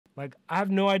Like, I have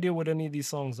no idea what any of these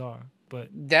songs are, but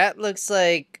That looks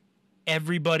like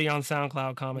everybody on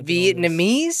SoundCloud commented on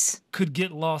Vietnamese? this. Could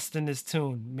get lost in this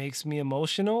tune. Makes me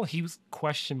emotional. He was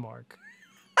question mark.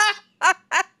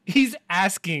 He's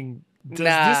asking, does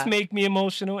this make me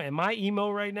emotional? Am I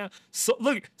emo right now? So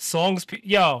look, songs,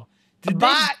 yo.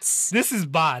 Bots. This is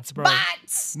bots, bro.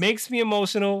 Bots. Makes me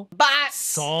emotional. Bots.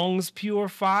 Songs pure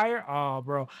fire. Oh,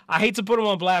 bro. I hate to put them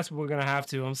on blast, but we're gonna have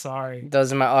to. I'm sorry.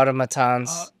 Those are my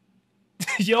automatons.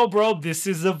 Yo, bro, this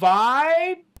is a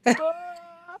vibe.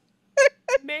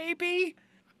 Maybe.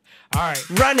 All right.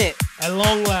 Run it. At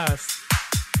long last.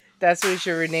 That's what we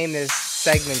should rename this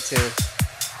segment to.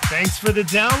 Thanks for the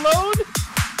download.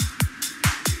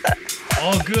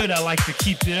 All good. I like to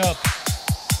keep it up.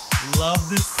 Love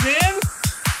the sin.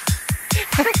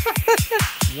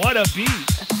 What a beat.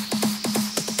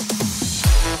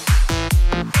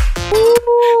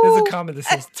 There's a comment that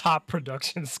says top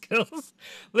production skills.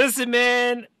 Listen,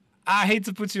 man, I hate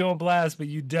to put you on blast, but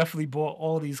you definitely bought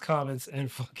all these comments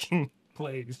and fucking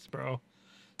plays, bro.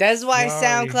 That's why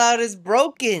SoundCloud is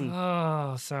broken.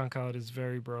 Oh, SoundCloud is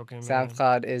very broken, man.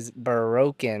 SoundCloud is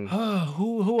broken.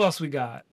 Who else we got?